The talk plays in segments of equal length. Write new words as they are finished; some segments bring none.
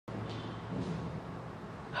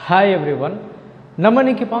Hi every one. நம்ம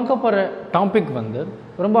இன்றைக்கி பார்க்க போகிற டாபிக் வந்து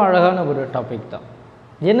ரொம்ப அழகான ஒரு டாபிக் தான்.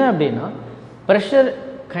 என்ன அப்படின்னா pressure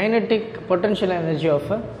kinetic potential energy of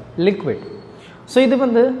a liquid. So இது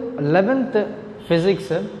வந்து 11th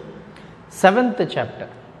physics 7th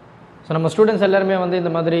chapter. So நம்ம ஸ்டூடெண்ட்ஸ் எல்லாருமே வந்து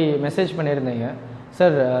இந்த மாதிரி மெசேஜ் பண்ணியிருந்தீங்க,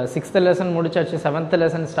 சார் 6th லெசன் முடிச்சாச்சு, 7th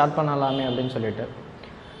லெசன் ஸ்டார்ட் பண்ணலாமே அப்படின்னு சொல்லிட்டு.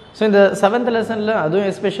 ஸோ இந்த 7th லெசனில் அதுவும்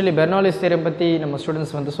எஸ்பெஷலி பெர்னாலிஸ் தியரம் பற்றி நம்ம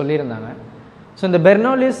ஸ்டூடெண்ட்ஸ் வந்து சொல்லியிருந்தாங்க. ஸோ இந்த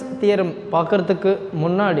பெர்னாலிஸ் தியரம் பார்க்குறதுக்கு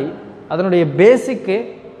முன்னாடி அதனுடைய பேசிக்கு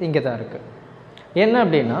இங்கே தான் இருக்குது. என்ன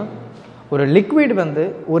அப்படின்னா ஒரு லிக்விட் வந்து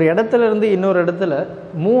ஒரு இடத்துலேருந்து இன்னொரு இடத்துல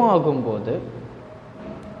மூவ் ஆகும்போது,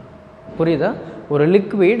 புரியுதா, ஒரு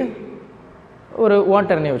லிக்விட் ஒரு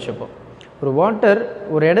வாட்டர்னே வச்சுப்போம், ஒரு வாட்டர்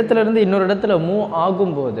ஒரு இடத்துலேருந்து இன்னொரு இடத்துல மூவ்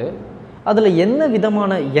ஆகும்போது அதில் என்ன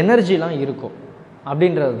விதமான எனர்ஜிலாம் இருக்கும்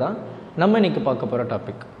அப்படின்றது தான் நம்ம இன்றைக்கி பார்க்க போகிற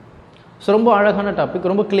டாபிக். ஸோ ரொம்ப அழகான டாபிக்,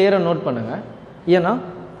 ரொம்ப கிளியராக நோட் பண்ணுங்கள். ஏன்னா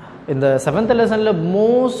இந்த 7th லெசனில்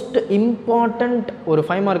மோஸ்ட் இம்பார்ட்டண்ட் ஒரு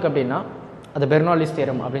 5 மார்க் அப்படின்னா அது பெர்னாலிஸ்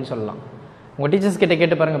தியரம் அப்படின்னு சொல்லலாம். உங்கள் டீச்சர்ஸ் கிட்ட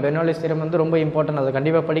கேட்டு பாருங்கள், பெர்னாலிஸ் தியரம் வந்து ரொம்ப இம்பார்ட்டன்ட், அதை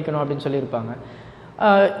கண்டிப்பாக படிக்கணும் அப்படின்னு சொல்லியிருப்பாங்க.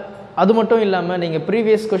 அது மட்டும் இல்லாமல் நீங்கள்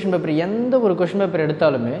ப்ரீவியஸ் கொஷின் பேப்பர் எந்த ஒரு கொஷின் பேப்பர்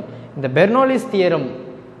எடுத்தாலுமே இந்த பெர்னாலிஸ் தியரம்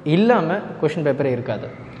இல்லாமல் கொஷின் பேப்பரே இருக்காது.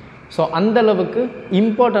 ஸோ அந்தளவுக்கு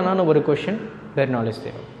இம்பார்ட்டண்டான ஒரு கொஷின் பெர்னாலிஸ்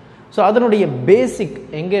தியரம். ஸோ அதனுடைய பேசிக்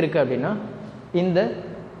எங்கே இருக்குது அப்படின்னா இந்த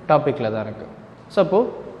டாப்பிக்கில் தான் இருக்குது. ஸோ அப்போது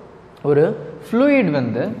ஒரு ஃப்ளூயிட்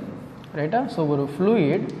வந்து ரைட்டா, ஸோ ஒரு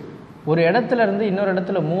ஃப்ளூயிட் ஒரு இடத்துல இருந்து இன்னொரு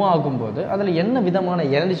இடத்துல மூவ் ஆகும்போது அதில் என்ன விதமான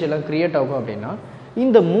எனர்ஜிலாம் க்ரியேட் ஆகும் அப்படின்னா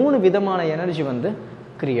இந்த 3 விதமான எனர்ஜி வந்து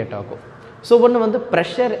க்ரியேட் ஆகும். ஸோ ஒன்று வந்து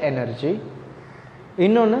ப்ரெஷர் எனர்ஜி,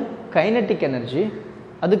 இன்னொன்று கைனட்டிக் எனர்ஜி,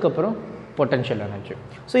 அதுக்கப்புறம் பொட்டன்ஷியல் எனர்ஜி.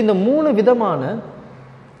 ஸோ இந்த 3 விதமான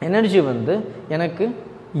எனர்ஜி வந்து எனக்கு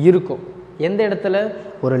இருக்கும் எந்த இடத்துல,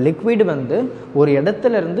 ஒரு லிக்விட் வந்து ஒரு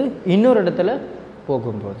இடத்துல இருந்து இன்னொரு இடத்துல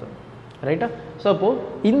போகும்போது, ரைட்டா. ஸோ அப்போது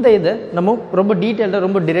இந்த இதை நம்ம ரொம்ப டீட்டெயில்டாக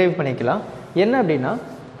ரொம்ப டிரைவ் பண்ணிக்கலாம். என்ன அப்படின்னா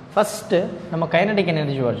ஃபஸ்ட்டு நம்ம கைனடிக்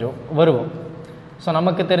எனர்ஜி வருவோம். ஸோ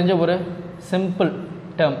நமக்கு தெரிஞ்ச ஒரு சிம்பிள்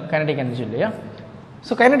டேர்ம் கைனடிக் எனர்ஜி இல்லையா.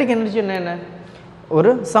 ஸோ கைனடிக் எனர்ஜி என்ன,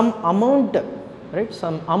 ஒரு some amount, right,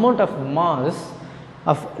 some amount of mass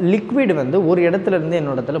of liquid வந்து ஒரு இடத்துல இருந்து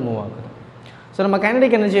இன்னொரு இடத்துல மூவ் ஆகுது. ஸோ நம்ம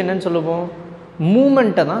கைனடிக் எனர்ஜி என்னன்னு சொல்லுவோம்,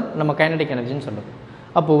 மூமெண்ட்டை தான் நம்ம கைனடிக் எனர்ஜின்னு சொல்லுவோம்.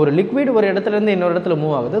 அப்போ ஒரு லிக்விட் ஒரு இடத்துலேருந்து இன்னொரு இடத்துல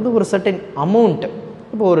மூவ் ஆகுது, அது ஒரு சர்டன் அமௌண்ட்,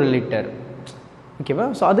 இப்போ 1 லிட்டர், ஓகேவா.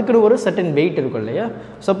 ஸோ அதுக்குன்னு ஒரு சர்டன் வெயிட் இருக்கும் இல்லையா.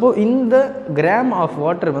 ஸோ அப்போது இந்த கிராம் ஆஃப்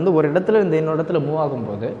வாட்டர் வந்து ஒரு இடத்துல இருந்து இன்னொரு இடத்துல மூவ்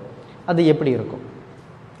ஆகும்போது அது எப்படி இருக்கும்.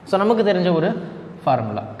 ஸோ நமக்கு தெரிஞ்ச ஒரு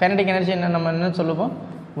ஃபார்முலா கைனடிக் எனர்ஜி என்ன, நம்ம என்ன சொல்லுவோம்,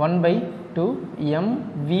 1/2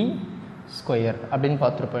 mv² அப்படின்னு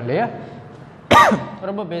பார்த்துருப்போம் இல்லையா.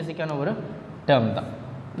 ரொம்ப பேசிக்கான ஒரு டேர்ம் தான்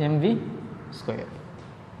mv².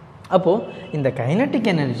 அப்போது இந்த kinetic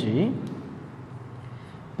energy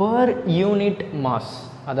per unit mass,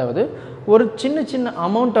 அதாவது ஒரு சின்ன சின்ன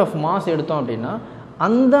அமௌண்ட் ஆஃப் மாஸ் எடுத்தோம் அப்படின்னா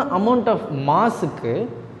அந்த அமௌண்ட் ஆஃப் மாஸுக்கு,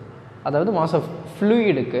 அதாவது மாஸ் ஆஃப்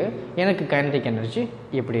ஃப்ளூயிடுக்கு எனக்கு கைனட்டிக் எனர்ஜி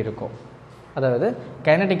எப்படி இருக்கும், அதாவது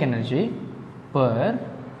kinetic energy per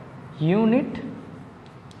unit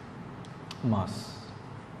mass,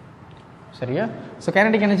 சரியா. ஸோ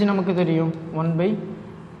கைனடிக் எனர்ஜி நமக்கு தெரியும்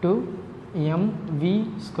 1/2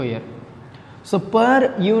 mv². So per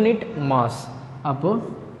unit mass அப்போது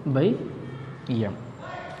பை m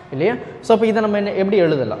இல்லையா. ஸோ அப்போ இதை நம்ம என்ன எப்படி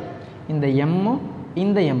எழுதலாம், இந்த எம்மும்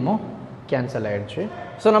இந்த எம்மும் கேன்சல் ஆகிடுச்சு.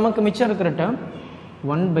 ஸோ நமக்கு மிச்சம் இருக்கிற டேர்ம்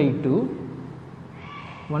 1/2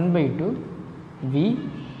 v².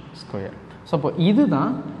 ஸோ அப்போ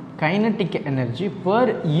இதுதான் kinetic energy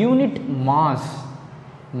per unit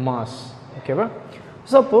mass, ஓகேவா.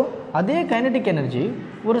 ஸோ அப்போது அதே கைனட்டிக் எனர்ஜி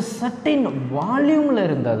ஒரு சர்டைன் வால்யூமில்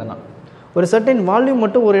இருந்ததுன்னா, ஒரு சர்டைன் வால்யூம்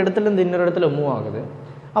மட்டும் ஒரு இடத்துலேருந்து இன்னொரு இடத்துல மூவ் ஆகுது,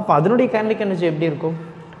 அப்போ அதனுடைய கைனட்டிக் எனர்ஜி எப்படி இருக்கும்,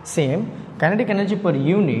 same kinetic energy per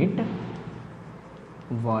unit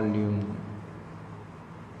volume.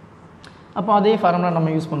 அப்போ அதே ஃபார்முலா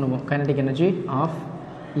நம்ம யூஸ் பண்ணுவோம், kinetic energy of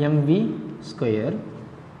mv²,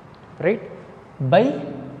 right, by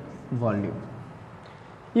volume.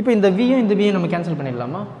 இப்போ இந்த வியும் இந்த வியும் நம்ம கேன்சல்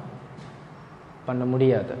பண்ணிடலாமா, பண்ண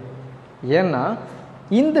முடியாது. ஏன்னா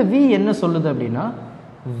இந்த v என்ன சொல்லுது அப்படின்னா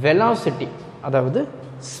வெலாசிட்டி, அதாவது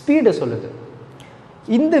ஸ்பீடை சொல்லுது.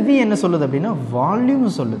 இந்த v என்ன சொல்லுது அப்படின்னா வால்யூம்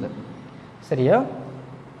சொல்லுது, சரியா.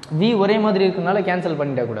 v ஒரே மாதிரி இருக்கிறதுனால கேன்சல்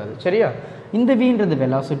பண்ணிடக்கூடாது, சரியா. இந்த vன்றது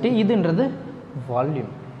வெலாசிட்டி, இதுன்றது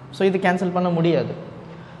வால்யூம். ஸோ இது கேன்சல் பண்ண முடியாது.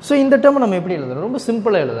 ஸோ இந்த டேர்ம் நம்ம எப்படி எழுதலாம், ரொம்ப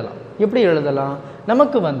சிம்பிளாக எழுதலாம். எப்படி எழுதலாம்,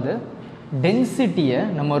 நமக்கு வந்து டென்சிட்டியை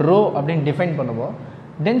நம்ம ரோ அப்படின்னு டிஃபைன் பண்ணுவோம்.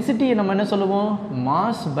 டென்சிட்டியை நம்ம என்ன சொல்லுவோம்,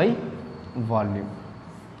 மாஸ் பை வால்யூம்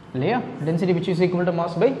இல்லையா. Density which is equal to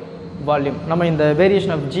mass by volume. நம்ம இந்த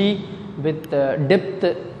variation of g with depth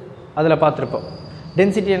அதில் பார்த்துருப்போம்.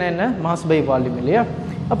 டென்சிட்டி என்ன? மாஸ் பை வால்யூம் இல்லையா?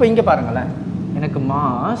 அப்போ இங்கே பாருங்களேன், எனக்கு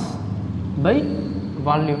mass by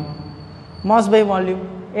volume, mass by volume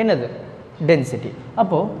என்னது? டென்சிட்டி.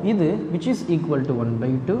 அப்போது இது which is equal to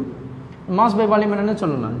 1/2. Mass by volume என்னென்னு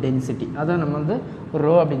சொல்லலாம்? டென்சிட்டி. அதான் நம்ம வந்து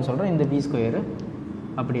ரோ அப்படின்னு சொல்கிறோம். இந்த v ஸ்கொயரு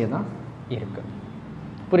அப்படியே தான் இருக்குது.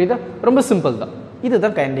 புரியுதா? ரொம்ப சிம்பிள் தான்.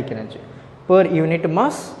 இதுதான் kinetic energy per unit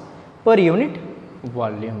mass per unit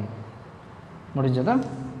volume. முடிஞ்சதா?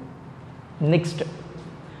 நெக்ஸ்ட்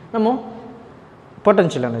நம்ம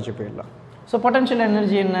பொட்டன்ஷியல் எனர்ஜி போயிடலாம். ஸோ பொட்டன்ஷியல்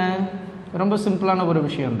எனர்ஜி என்ன? ரொம்ப சிம்பிளான ஒரு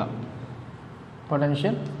விஷயம்தான்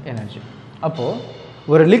பொட்டன்ஷியல் எனர்ஜி. அப்போது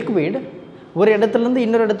ஒரு லிக்விட் ஒரு இடத்துலேருந்து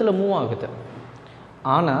இன்னொரு இடத்துல மூவ் ஆகுது.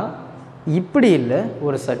 ஆனால் இப்படி இல்லை,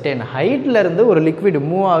 ஒரு சர்டன் ஹைட்லேருந்து ஒரு லிக்விட்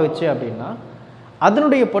மூவ் ஆகுச்சு அப்படின்னா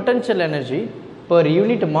அதனுடைய potential energy per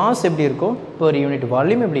unit mass எப்படி இருக்கும், per யூனிட்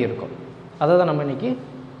வால்யூம் எப்படி இருக்கும், அதை தான் நம்ம இன்றைக்கி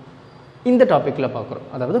இந்த டாப்பிக்கில் பார்க்குறோம்.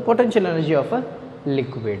 அதாவது potential energy of a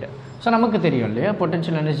liquid. So நமக்கு தெரியும் இல்லையா,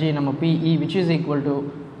 பொட்டன்ஷியல் எனர்ஜி நம்ம PE which is equal to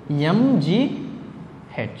mgh.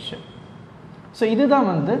 So இதுதான்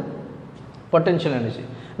வந்து பொட்டன்ஷியல் எனர்ஜி.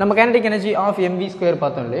 நம்ம kinetic energy of mv square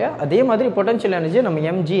பார்த்தோம் இல்லையா, அதே மாதிரி பொட்டன்ஷியல் எனர்ஜி நம்ம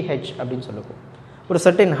mgh அப்படின்னு சொல்லுவோம். ஒரு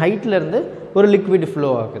சர்டன் ஹைட்லேருந்து ஒரு லிக்விட் ஃப்ளோ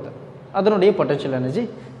ஆகுது, அதனுடைய பொட்டன்ஷியல் எனர்ஜி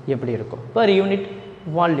எப்படி இருக்கும் per unit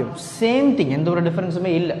volume. Same thing, எந்த ஒரு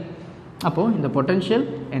டிஃப்ரென்ஸுமே இல்லை. அப்போது இந்த potential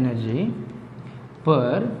energy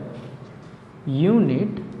per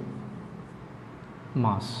unit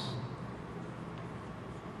mass,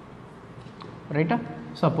 ரைட்டா?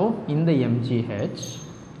 ஸோ அப்போது இந்த mgh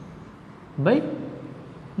பை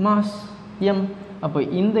மாஸ் m, அப்போ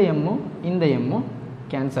இந்த எம்மும் இந்த எம்மும்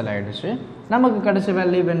கேன்சல் ஆகிடுச்சு. நமக்கு கிடைச்ச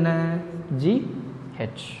வேல்யூ என்ன? gh,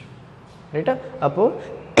 ரைட்டா?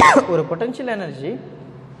 அப்போது ஒரு potential energy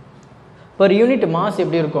per unit mass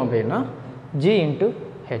எப்படி இருக்கும் அப்படின்னா g into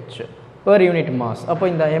h per unit mass. அப்போ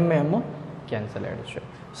இந்த எம்மும் கேன்சல் ஆகிடுச்சு.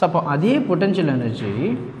 ஸோ அப்போ அதே potential energy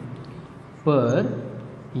per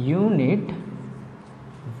unit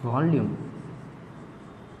volume.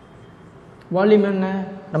 Volume என்ன?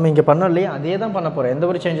 நம்ம இங்கே பண்ணோம் இல்லையா, அதே தான் பண்ண போகிறோம், எந்த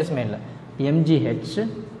ஒரு சேஞ்சஸுமே இல்லை. mgh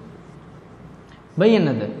பை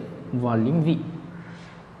என்னது? வால்யூம் v,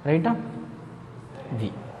 ரைட்டா?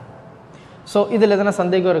 v. ஸோ இதில் எதனா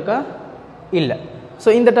சந்தேகம் இருக்கா? இல்லை. ஸோ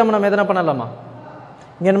இந்த டைம் நம்ம எதனா பண்ணலாமா?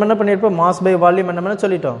 இங்கே நம்ம என்ன பண்ணியிருப்போம்? மாஸ் பை வால்யூம் என்ன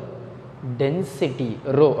சொல்லிட்டோம்? டென்சிட்டி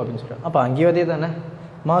ரோ அப்படின்னு சொல்லிட்டோம். அப்போ அங்கேயும் அதே தானே,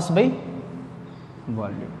 மாஸ் பை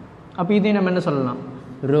வால்யூம். அப்போ இதையும் நம்ம என்ன சொல்லலாம்?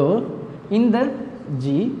 ரோ இந்த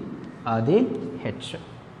g அதே h,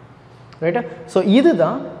 ரைட்டா? ஸோ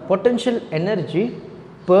இதுதான் potential energy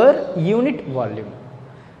per unit volume,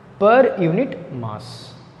 per unit mass.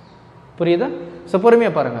 புரியுதா? ஸோ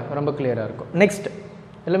பொறுமையாக பாருங்கள், ரொம்ப கிளியராக இருக்கும். நெக்ஸ்ட்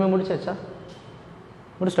எல்லாமே முடிச்சாச்சா?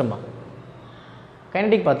 முடிச்சிட்டோம்மா.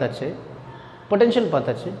 கைனடிக் பார்த்தாச்சு, பொட்டன்ஷியல்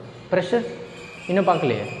பார்த்தாச்சு, ப்ரெஷர் இன்னும்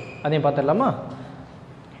பார்க்கலையே, அதையும் பார்த்துடலாமா?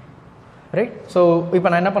 ரைட். ஸோ இப்போ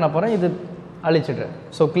நான் என்ன பண்ண போகிறேன், இது அழிச்சிடுறேன்.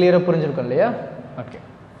 ஸோ கிளியராக புரிஞ்சிருக்கோம் இல்லையா? ஓகே.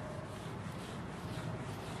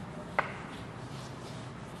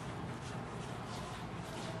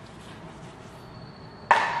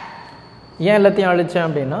 ஏன் எல்லாத்தையும் அழித்தேன்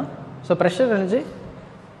அப்படின்னா, ஸோ ப்ரெஷர் எனர்ஜி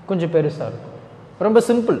கொஞ்சம் பெருசாக இருக்கும். ரொம்ப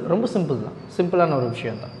சிம்பிள் தான், சிம்பிளான ஒரு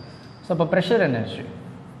விஷயம் தான். ஸோ அப்போ ப்ரெஷர் எனர்ஜி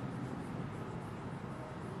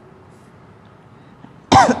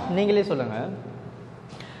நீங்களே சொல்லுங்கள்.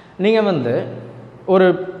 நீங்கள் வந்து ஒரு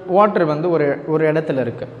வாட்டர் வந்து ஒரு இடத்துல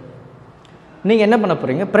இருக்கு, நீங்கள் என்ன பண்ண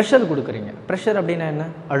போகிறீங்க? ப்ரெஷர் கொடுக்குறீங்க. ப்ரெஷர் அப்படின்னா என்ன?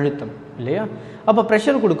 அழுத்தம் இல்லையா? அப்போ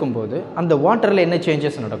ப்ரெஷர் கொடுக்கும்போது அந்த வாட்டரில் என்ன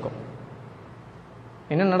சேஞ்சஸ் நடக்கும்?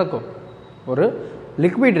 என்ன நடக்கும்? ஒரு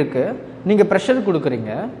லிக்விட் இருக்குது, நீங்கள் ப்ரெஷர்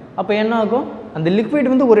கொடுக்குறீங்க, அப்போ என்ன ஆகும்? அந்த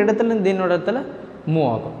லிக்விட் வந்து ஒரு இடத்துலேருந்து இன்னொரு இடத்துல மூவ்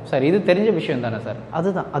ஆகும். சார் இது தெரிஞ்ச விஷயம் தானே சார்?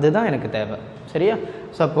 அதுதான் எனக்கு தேவை, சரியா?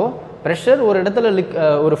 ஸோ அப்போது ப்ரெஷர் ஒரு இடத்துல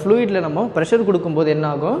ஒரு ஃப்ளூயிடில் நம்ம ப்ரெஷர் கொடுக்கும்போது என்ன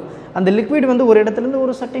ஆகும்? அந்த லிக்விட் வந்து ஒரு இடத்துலேருந்து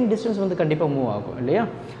ஒரு சர்டன் டிஸ்டன்ஸ் வந்து கண்டிப்பாக மூவ் ஆகும் இல்லையா?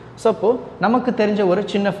 ஸோ அப்போது நமக்கு தெரிஞ்ச ஒரு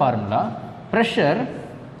சின்ன formula, pressure,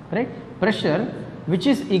 right? Pressure which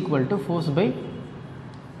is equal to force by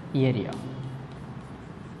area.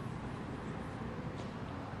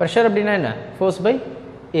 Pressure அப்படின்னா என்ன? Force by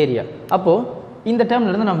area. அப்போது இந்த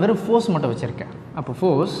டேர்மில் இருந்து நான் வெறும் ஃபோர்ஸ் மட்டும் வச்சுருக்கேன். அப்போ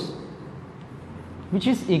force which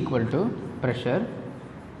is equal to pressure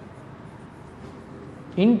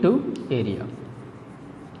into area.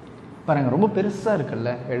 பாருங்கள், ரொம்ப பெருசாக இருக்குல்ல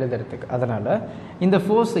எழுதுறதுக்கு, அதனால் இந்த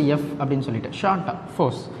ஃபோர்ஸ் F அப்படின்னு சொல்லிட்டு ஷார்ட்டாக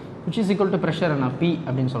force which is equal to pressure நான் P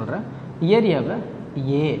அப்படின்னு சொல்கிறேன், ஏரியாவை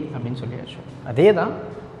A அப்படின்னு சொல்லியாச்சு. அதே தான்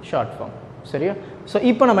ஷார்ட் ஃபார்ம், சரியா? ஸோ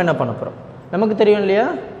இப்போ நம்ம என்ன பண்ண போகிறோம்? நமக்கு தெரியும் இல்லையா,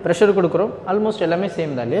 ப்ரெஷர் கொடுக்குறோம், ஆல்மோஸ்ட் எல்லாமே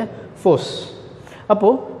சேம் தான் இல்லையா? ஃபோர்ஸ்.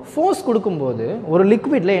 அப்போது ஃபோர்ஸ் கொடுக்கும்போது ஒரு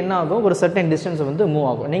லிக்விடில் என்ன ஆகும்? ஒரு சர்டன் டிஸ்டன்ஸ் வந்து மூவ்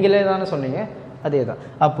ஆகும். நீங்களே தானே சொன்னீங்க அதே தான்.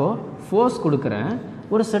 அப்போது ஃபோர்ஸ் கொடுக்குறேன்,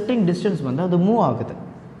 ஒரு செட்டிங் டிஸ்டன்ஸ் வந்து அது மூவ் ஆகுது.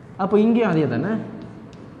 அப்போ இங்கேயும் அதே தானே,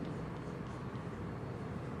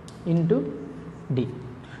 இன்ட்டு டி.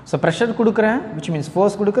 ஸோ ப்ரெஷர் கொடுக்குறேன், விச் மீன்ஸ்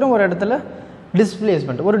ஃபோர்ஸ் கொடுக்குறேன், ஒரு இடத்துல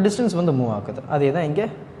டிஸ்பிளேஸ்மெண்ட், ஒரு டிஸ்டன்ஸ் வந்து மூவ் ஆகுது. அதே தான் இங்கே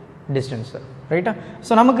டிஸ்டன்ஸு. ரைட்டா?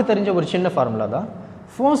 ஸோ நமக்கு தெரிஞ்ச ஒரு சின்ன ஃபார்முலா தான்.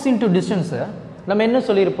 ஃபோர்ஸ் இன்ட்டு டிஸ்டன்ஸை நம்ம என்ன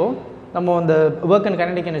சொல்லியிருப்போம், நம்ம அந்த ஒர்க் அண்ட்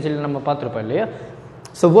கைனடிக் எனர்ஜியில் நம்ம பார்த்துருப்போம் இல்லையா?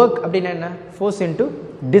 ஸோ ஒர்க் அப்படின்னா என்ன, ஃபோர்ஸ் இன்ட்டு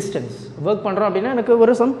டிஸ்டன்ஸ். ஒர்க் பண்ணுறோம் அப்படின்னா எனக்கு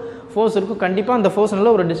ஒரு சம் ஃபோர்ஸ் இருக்கும், கண்டிப்பாக அந்த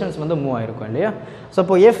ஃபோர்ஸ்னால ஒரு டிஸ்டன்ஸ் வந்து மூவ் ஆகிருக்கும் இல்லையா? ஸோ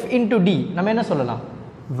அப்போ எஃப் இன்ட்டு டி நம்ம என்ன சொல்லலாம்,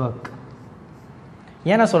 ஒர்க்.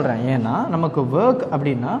 ஏன்னா சொல்கிறேன், ஏன்னா நமக்கு ஒர்க்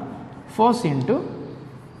அப்படின்னா ஃபோர்ஸ் இன்ட்டு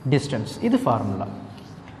டிஸ்டன்ஸ், இது ஃபார்முலா.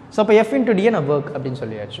 ஸோ அப்போ எஃப் இன்ட்டு டியை நான் ஒர்க் அப்படின்னு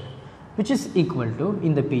சொல்லியாச்சு, விச் இஸ் ஈக்குவல் டு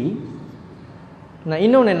இந்த பி. நான்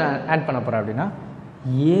இன்னொன்று என்ன ஆட் பண்ண போகிறேன் அப்படின்னா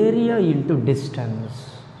area into distance.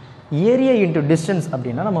 Area into distance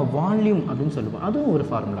அப்படின்னா நம்ம வால்யூம் அப்படின்னு சொல்லுவோம், அதுவும் ஒரு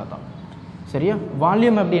ஃபார்முலா தான். சரியா?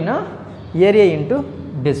 வால்யூம் அப்படின்னா ஏரியா இன்ட்டு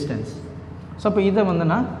டிஸ்டன்ஸ். ஸோ அப்போ இதை வந்து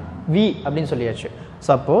நான் வி அப்படின்னு சொல்லியாச்சு.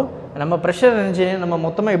 ஸோ அப்போது நம்ம ப்ரெஷர் எனர்ஜி நம்ம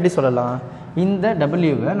மொத்தமாக எப்படி சொல்லலாம், இந்த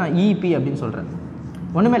டபிள்யூவை நான் இபி அப்படின்னு சொல்கிறேன்.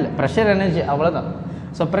 ஒன்றுமே இல்லை, ப்ரெஷர் எனர்ஜி அவ்வளோதான்.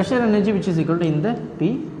 So pressure energy which is equal to இந்த பி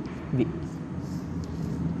வி.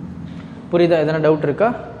 புரியுதா? எதனா டவுட் இருக்கா?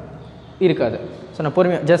 இருக்காது. ஸோ நான்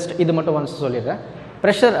பொறுமையாக ஜஸ்ட் இது மட்டும் ஒன்ஸ் சொல்லிடுறேன்.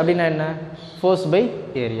 ப்ரெஷர் அப்படின்னா என்ன, ஃபோர்ஸ் பை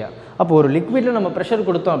ஏரியா. அப்போ ஒரு லிக்விடில் நம்ம ப்ரெஷர்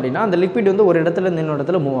கொடுத்தோம் அப்படின்னா அந்த லிக்விட் வந்து ஒரு இடத்துல இன்னொரு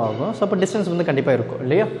இடத்துல மூவ் ஆகும். ஸோ அப்போ டிஸ்டன்ஸ் வந்து கண்டிப்பாக இருக்கும்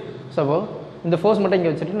இல்லையா? ஸோ அப்போ இந்த ஃபோர்ஸ் மட்டும்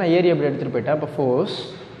இங்கே வச்சுட்டு நான் ஏரியா அப்படி எடுத்துகிட்டு போயிட்டேன். அப்போ force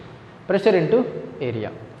pressure into area.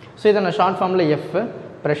 So இதை நான் ஷார்ட் ஃபார்மில் எஃப்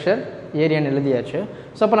ப்ரெஷர் ஏரியான்னு எழுதியாச்சு.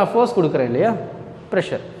 ஸோ அப்போ நான் ஃபோர்ஸ் கொடுக்குறேன் இல்லையா,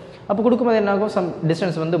 ப்ரெஷர். அப்போ கொடுக்கும்போது என்ன ஆகும், சம்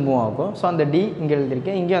டிஸ்டன்ஸ் வந்து மூவ் ஆகும். ஸோ அந்த டி இங்கே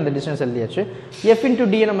எழுதியிருக்கேன், இங்கேயும் அந்த டிஸ்டன்ஸ் எழுதியாச்சு. எஃப் இன்ட்டு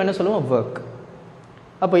டியை நம்ம என்ன சொல்லுவோம், ஒர்க்.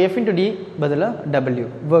 அப்போ எஃப் இன்ட்டு டி பதிலாக டபிள்யூ,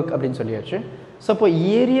 ஒர்க் அப்படின்னு சொல்லியாச்சு. ஸோ அப்போ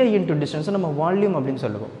ஏரியா இன்ட்டு டிஸ்டன்ஸை நம்ம வால்யூம் அப்படின்னு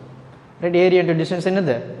சொல்லுவோம். ரைட்? ஏரியா இன்ட்டு டிஸ்டன்ஸ்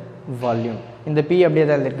என்னது, வால்யூம். இந்த பி அப்படியே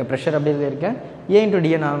தான் எழுதியிருக்கேன், ப்ரெஷர் அப்படியே எழுதியிருக்கேன். ஏ இன்ட்டு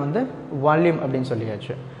டியை நான் வந்து வால்யூம் அப்படின்னு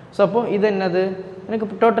சொல்லியாச்சு. ஸோ அப்போது இது என்னது, எனக்கு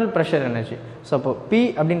டோட்டல் ப்ரெஷர் எனர்ஜி. ஸோ அப்போ பி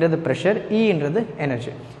அப்படின்றது ப்ரெஷர், இன்றது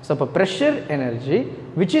எனர்ஜி. ஸோ அப்போ pressure energy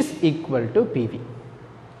which is equal to PV.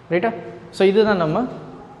 ரைட்டா? ஸோ இதுதான் நம்ம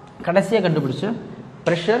கடைசியாக கண்டுபிடிச்ச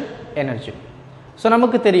ப்ரெஷர் எனர்ஜி. ஸோ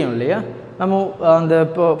நமக்கு தெரியும் இல்லையா, நம்ம அந்த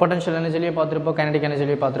பொட்டன்ஷியல் எனர்ஜிலேயே பார்த்துருப்போம், கைனடிக்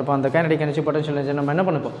எனர்ஜிலேயே பார்த்துருப்போம். அந்த கைனடிக் எனர்ஜி பொட்டன்ஷியல் எனர்ஜி நம்ம என்ன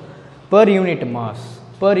பண்ணிப்போம், per unit mass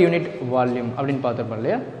per unit volume அப்படின்னு பார்த்துருப்போம்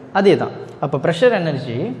இல்லையா? அதே தான். அப்போ pressure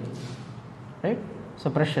energy, right? So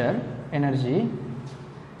pressure energy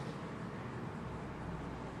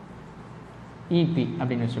EB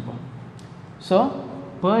அப்படின்னு வச்சுப்போம். So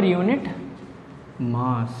per unit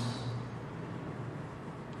mass.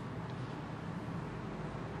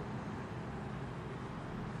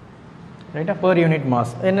 ரைட்டா? பெர் யூனிட்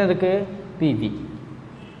மாஸ் என்ன இருக்குது, பிவி.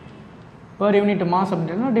 பெர் யூனிட் மாஸ்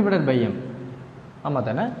அப்படின்னா டிவைடட் பை எம். ஆமாம்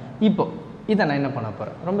தானே? இப்போ இதை நான் என்ன பண்ண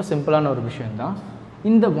போகிறேன், ரொம்ப சிம்பிளான ஒரு விஷயந்தான்.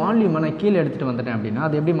 இந்த வால்யூமை நான் கீழே எடுத்துகிட்டு வந்துட்டேன் அப்படின்னா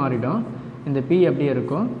அது எப்படி மாறிடும், இந்த பி அப்படியே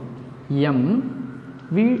இருக்கும், M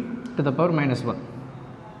V to the power -1.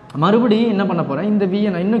 மறுபடியும் என்ன பண்ண போகிறேன், இந்த வியை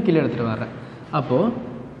நான் இன்னும் கீழே எடுத்துகிட்டு வரேன். அப்போது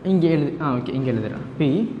இங்கே ஓகே, இங்கே எழுதுகிறேன், B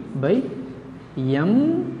by M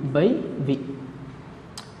by we.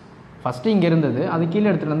 First இங்கே இருந்தது, அது கீழே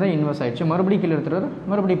எடுத்துகிட்டு வந்தால் இன்வெர்ஸ் ஆகிடுச்சு, மறுபடியும் கீழே எடுத்துகிட்டு வர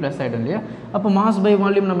மறுபடியும் ப்ளஸ் ஆகிடும் இல்லையா? அப்போ மாஸ் பை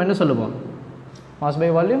வால்யூம் நம்ம என்ன சொல்லுவோம், மாஸ் பை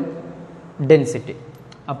வால்யூம் டென்சிட்டி.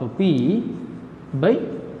 அப்போ பி பை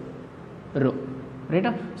ரோ.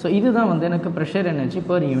 ரைட்டா? ஸோ இதுதான் வந்து எனக்கு pressure energy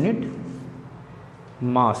per unit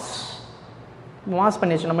mass. Mass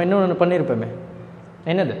பண்ணியாச்சு. நம்ம இன்னொன்று பண்ணியிருப்போமே,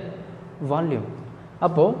 என்னது, வால்யூம்.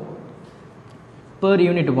 அப்போது பெர்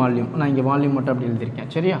யூனிட் வால்யூம், நான் இங்கே வால்யூம் மட்டும் அப்படி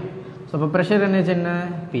எழுதியிருக்கேன். சரியா? ஸோ அப்போ ப்ரெஷர் எனர்ஜி என்ன,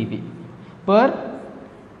 பிபி பெர்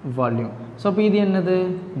வால்யூம். ஸோ அப்போ இது என்னது,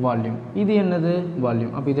 வால்யூம், இது என்னது,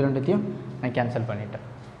 வால்யூம். அப்போ இது ரெண்டுத்தையும் நான் கேன்சல் பண்ணிட்டேன்.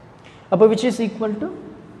 அப்போ which is equal to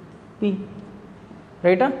be.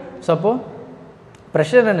 ரைட்டா? ஸோ அப்போது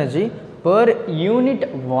pressure energy per unit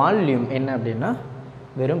volume என்ன அப்படின்னா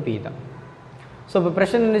வெறும் பி தான். ஸோ இப்போ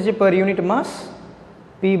pressure energy per unit mass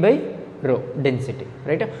B by row density.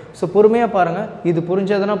 ரைட்டா? ஸோ பொறுமையாக பாருங்கள், இது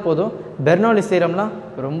புரிஞ்சதுன்னா போதும். பெர்னோலிஸ் தியரம்லாம்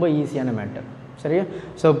ரொம்ப ஈஸியான மேட்டர். சரியா?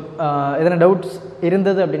 ஸோ எதனா டவுட்ஸ்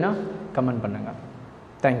இருந்தது அப்படின்னா கமெண்ட் பண்ணுங்கள்.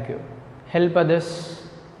 Thank you. Help others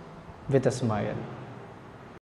with a smile.